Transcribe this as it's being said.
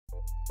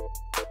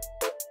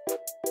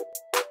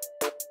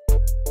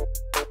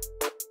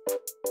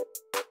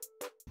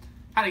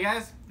Howdy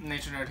guys,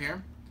 TheNatureNerd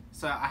here.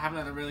 So I have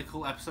another really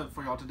cool episode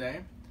for y'all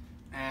today,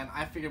 and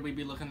I figured we'd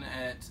be looking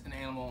at an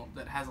animal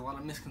that has a lot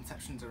of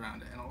misconceptions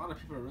around it, and a lot of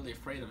people are really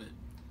afraid of it,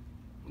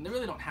 when they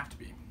really don't have to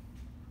be.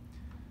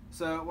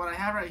 So what I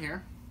have right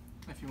here,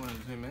 if you want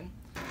to zoom in,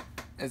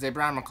 is a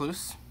brown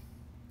recluse,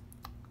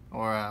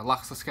 or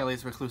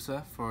Loxosceles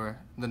reclusa for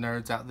the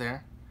nerds out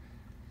there.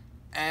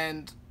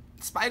 And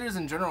spiders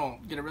in general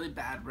get a really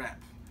bad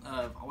rep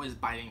of always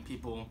biting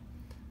people,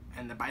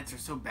 and the bites are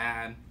so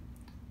bad,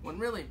 when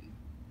really,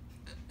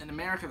 in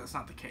America, that's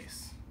not the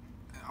case.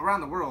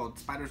 Around the world,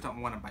 spiders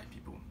don't want to bite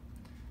people.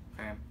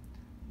 Okay,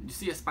 you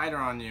see a spider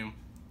on you,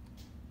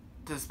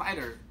 to the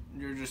spider,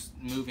 you're just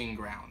moving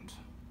ground.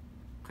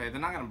 Okay,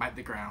 they're not going to bite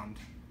the ground.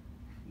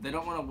 They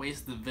don't want to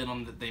waste the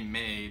venom that they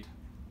made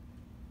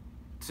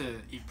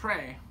to eat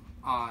prey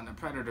on a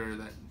predator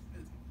that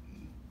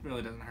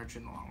really doesn't hurt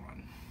you in the long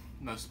run.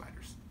 Most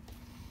spiders.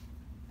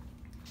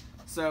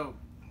 So,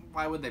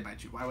 why would they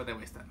bite you? Why would they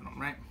waste that venom,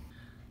 right?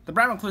 The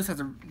brown recluse has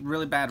a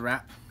really bad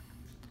rap,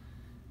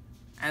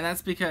 and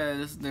that's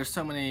because there's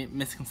so many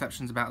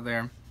misconceptions about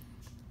there,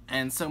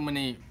 and so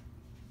many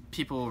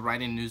people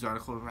writing news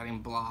articles,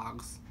 writing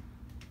blogs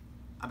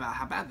about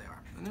how bad they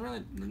are, and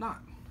they're not.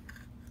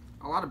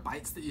 A lot of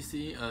bites that you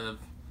see of,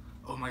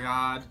 oh my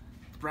god,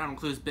 the brown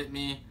recluse bit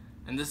me,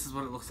 and this is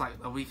what it looks like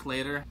a week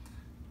later,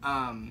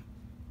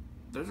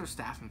 those are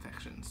staph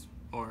infections,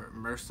 or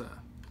MRSA,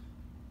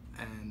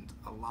 and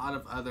a lot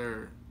of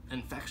other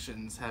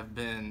infections have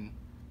been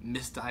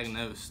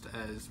misdiagnosed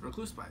as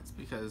recluse bites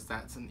because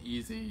that's an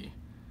easy,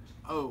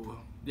 oh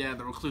yeah,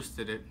 the recluse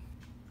did it.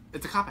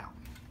 It's a cop-out.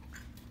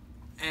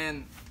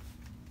 And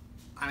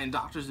I mean,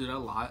 doctors do it a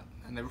lot,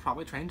 and they were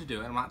probably trained to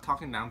do it. I'm not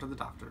talking down to the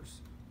doctors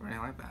or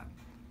anything like that.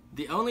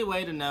 The only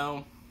way to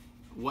know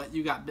what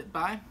you got bit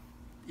by,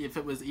 if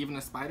it was even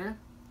a spider,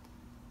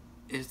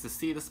 is to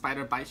see the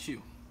spider bite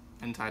you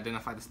and to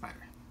identify the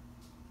spider.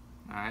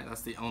 Alright,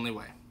 that's the only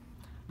way.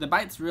 The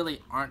bites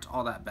really aren't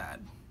all that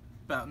bad.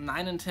 About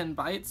 9 in 10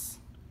 bites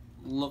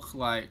look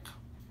like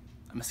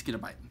a mosquito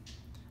bite.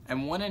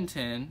 And 1 in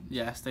 10,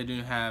 yes, they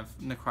do have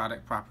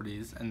necrotic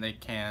properties and they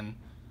can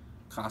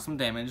cause some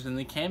damage and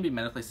they can be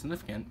medically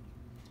significant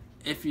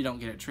if you don't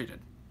get it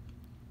treated.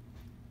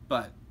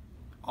 But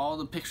all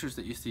the pictures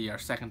that you see are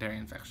secondary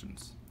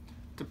infections.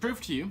 To prove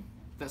to you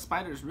that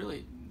spiders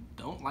really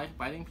don't like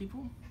biting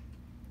people,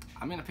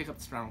 I'm going to pick up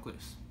this brown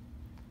recluse.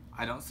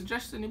 I don't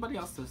suggest anybody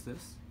else does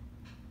this,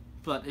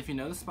 but if you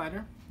know the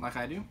spider, like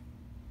I do,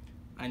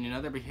 and you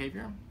know their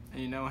behavior,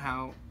 and you know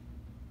how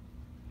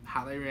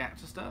they react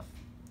to stuff,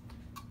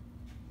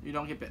 you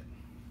don't get bit.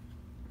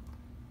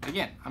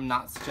 Again, I'm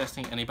not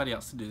suggesting anybody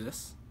else to do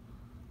this,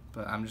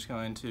 but I'm just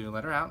going to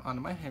let her out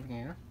onto my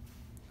hanger.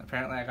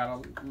 Apparently I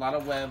got a lot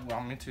of web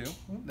on me too.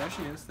 Ooh, there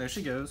she is. There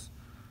she goes.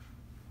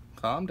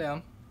 Calm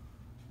down.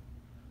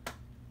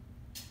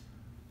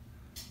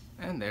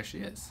 And there she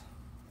is.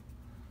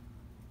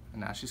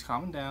 And now she's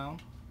calming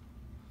down.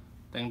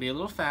 They can be a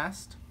little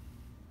fast.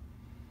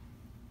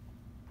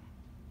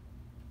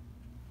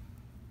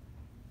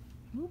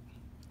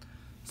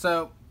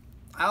 So,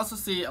 I also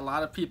see a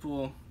lot of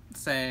people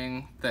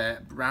saying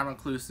that brown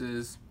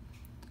recluses,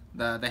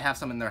 they have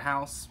some in their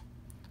house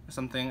or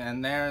something,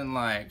 and they're in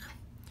like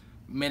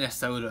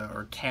Minnesota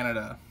or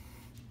Canada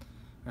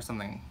or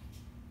something.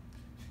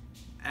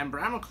 And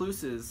brown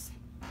recluses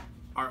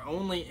are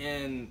only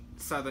in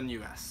southern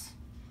US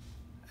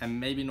and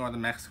maybe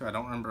northern Mexico. I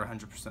don't remember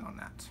 100% on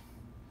that.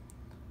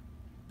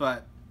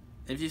 But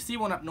if you see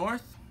one up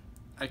north,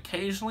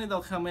 occasionally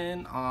they'll come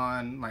in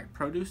on like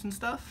produce and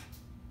stuff.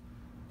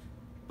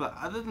 But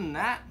other than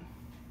that,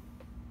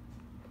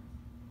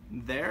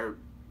 they're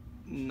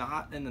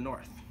not in the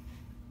north.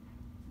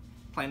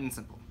 Plain and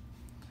simple.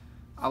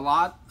 A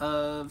lot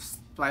of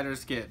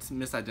spiders get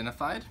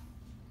misidentified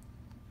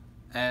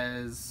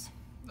as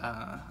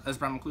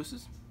brown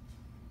recluses.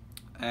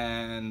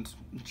 And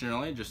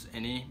generally just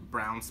any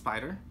brown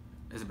spider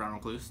is a brown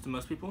recluse to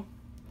most people.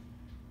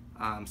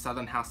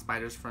 Southern house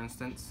spiders, for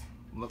instance,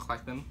 look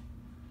like them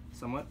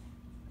somewhat.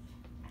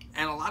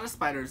 And a lot of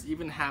spiders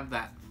even have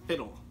that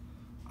fiddle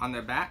on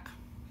their back,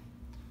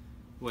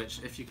 which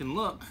if you can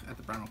look at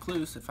the brown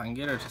recluse, if I can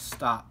get her to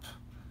stop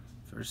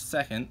for a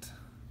second,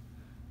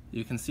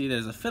 you can see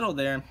there's a fiddle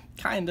there,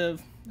 kind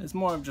of. It's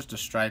more of just a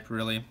stripe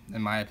really,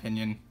 in my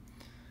opinion.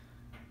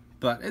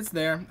 But it's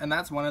there, and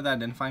that's one of the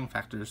identifying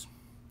factors.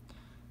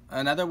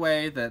 Another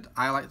way that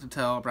I like to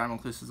tell brown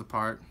recluses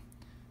apart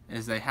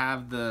is they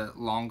have the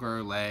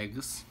longer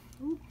legs.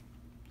 Ooh.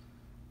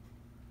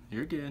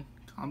 You're good,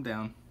 calm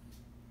down.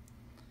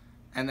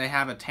 And they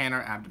have a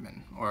tanner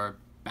abdomen, or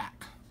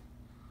back.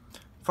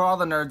 For all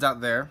the nerds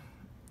out there,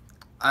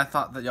 I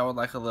thought that y'all would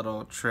like a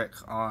little trick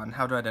on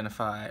how to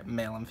identify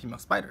male and female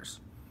spiders.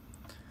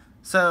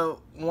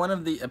 So, one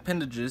of the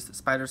appendages that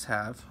spiders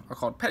have are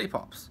called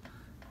pedipalps.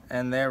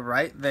 And they're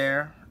right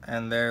there,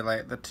 and they're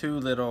like the two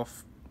little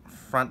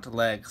front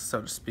legs,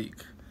 so to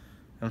speak,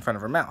 in front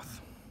of her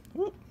mouth.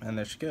 Whoop, and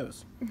there she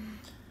goes.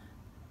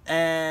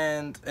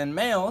 And in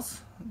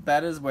males,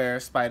 that is where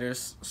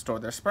spiders store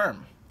their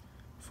sperm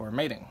for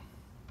mating.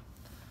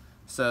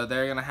 So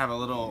they're going to have a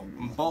little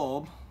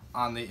bulb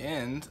on the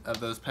end of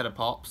those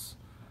pedipalps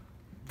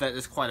that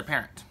is quite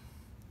apparent.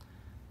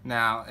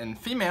 Now, in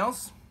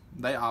females,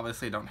 they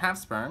obviously don't have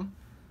sperm,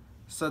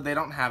 so they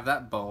don't have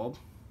that bulb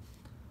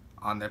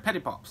on their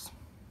pedipalps.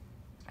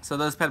 So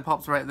those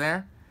pedipalps right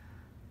there,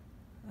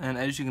 and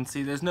as you can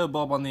see, there's no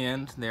bulb on the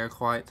end. They are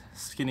quite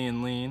skinny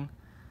and lean,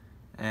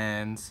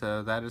 and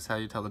so that is how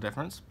you tell the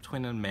difference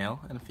between a male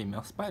and a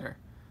female spider.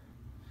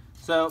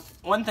 So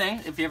one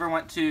thing, if you ever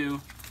want to,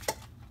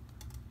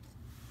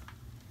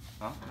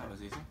 oh, that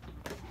was easy.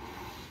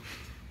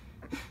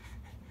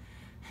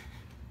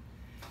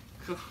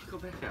 Go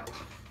back out.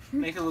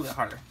 Make it a little bit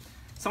harder.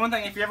 So one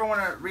thing, if you ever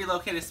want to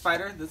relocate a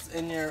spider that's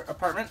in your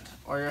apartment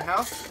or your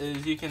house,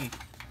 is you can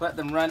let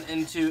them run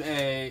into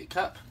a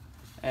cup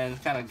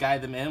and kind of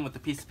guide them in with a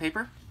piece of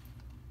paper,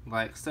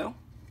 like so.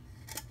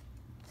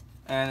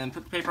 And then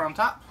put the paper on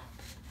top.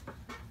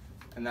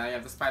 And now you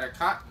have the spider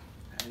caught,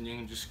 and you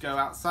can just go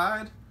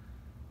outside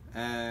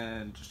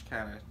and just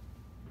kind of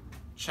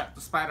check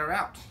the spider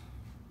out.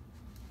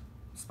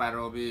 The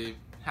spider will be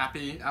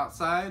happy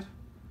outside.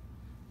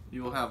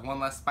 You will have one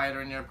less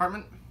spider in your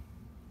apartment.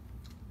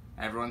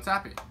 Everyone's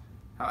happy.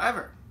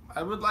 However,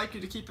 I would like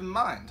you to keep in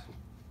mind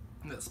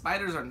that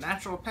spiders are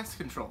natural pest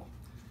control.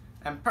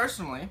 And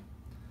personally,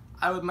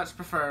 I would much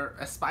prefer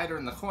a spider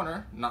in the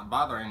corner, not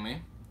bothering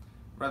me,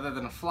 rather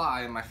than a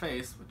fly in my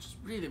face, which is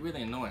really,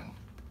 really annoying.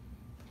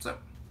 So,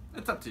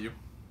 it's up to you.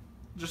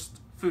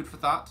 Just food for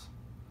thought.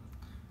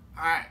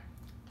 Alright,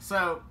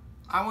 so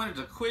I wanted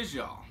to quiz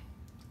y'all.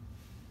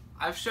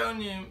 I've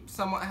shown you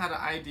somewhat how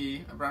to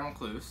ID a brown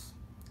recluse.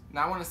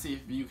 Now I want to see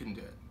if you can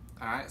do it.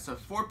 Alright, so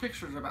 4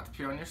 pictures are about to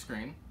appear on your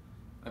screen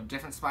of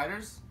different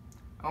spiders.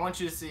 I want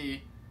you to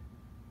see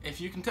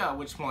if you can tell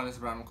which one is a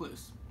brown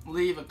recluse.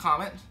 Leave a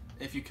comment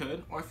if you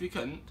could, or if you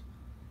couldn't,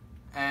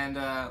 and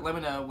let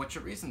me know what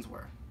your reasons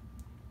were.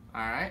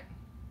 Alright,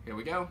 here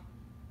we go.